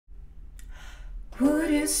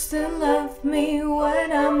Would you still love me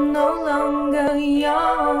when I'm no longer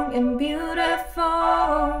young and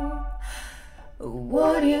beautiful?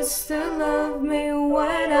 Would you still love me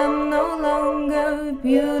when I'm no longer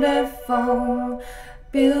beautiful,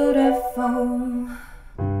 beautiful?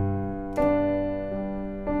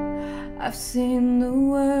 I've seen the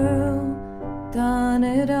world, done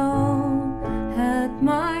it all, had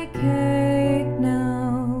my cake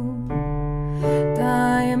now.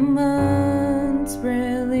 Diamonds,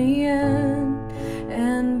 brilliant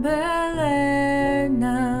and Bel Air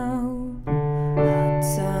now. Hot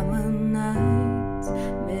summer nights,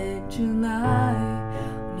 mid-July,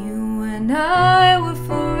 when you and I were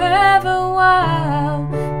forever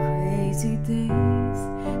wild. Crazy days,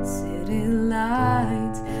 city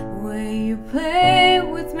lights, the way you play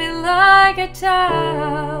with me like a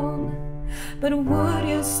child. But would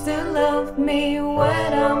you still love me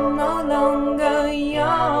when I'm no longer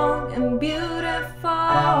young and beautiful?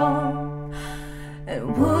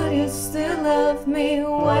 And would you still love me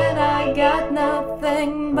when I got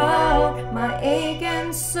nothing but my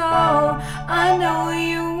aching soul? I know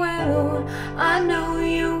you will, I know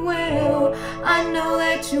you will, I know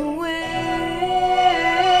that you will.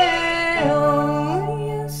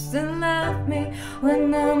 You still love me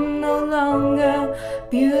when I'm no longer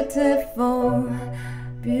beautiful,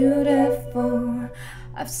 beautiful.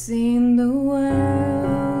 I've seen the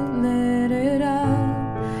world lit it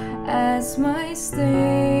up as my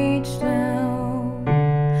stage now,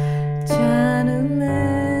 channeling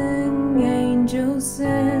angels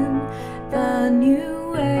in the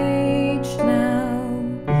new age now.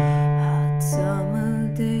 Hot summer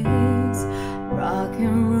days, rock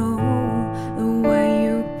and roll, the way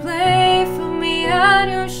you play for me at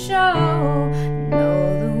your show.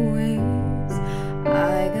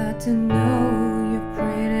 To know your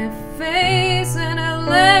pretty face and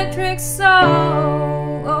electric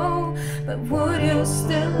soul. But would you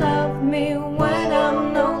still love me when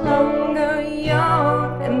I'm no longer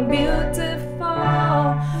young and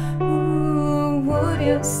beautiful? Ooh, would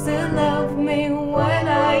you still love me when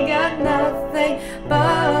I got nothing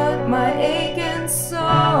but my aching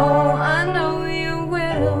soul? I know you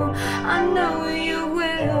will, I know you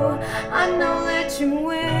will, I know that you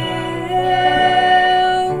will.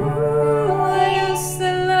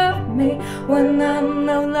 When I'm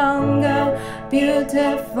no longer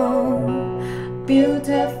beautiful,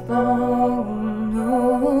 beautiful.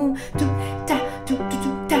 Love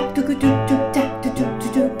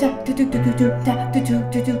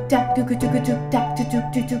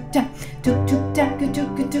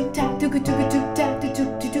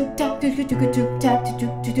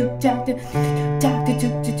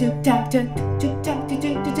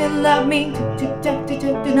me no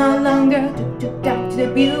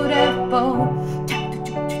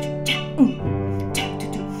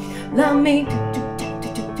longer beautiful. Love me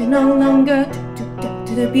no longer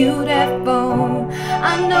beautiful.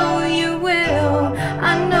 I know you will,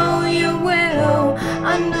 I know you will,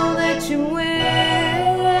 I know that you will.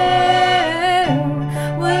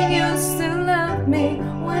 Will you still love me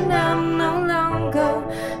when I'm no longer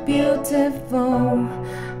beautiful,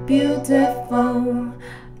 beautiful,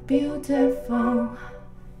 beautiful?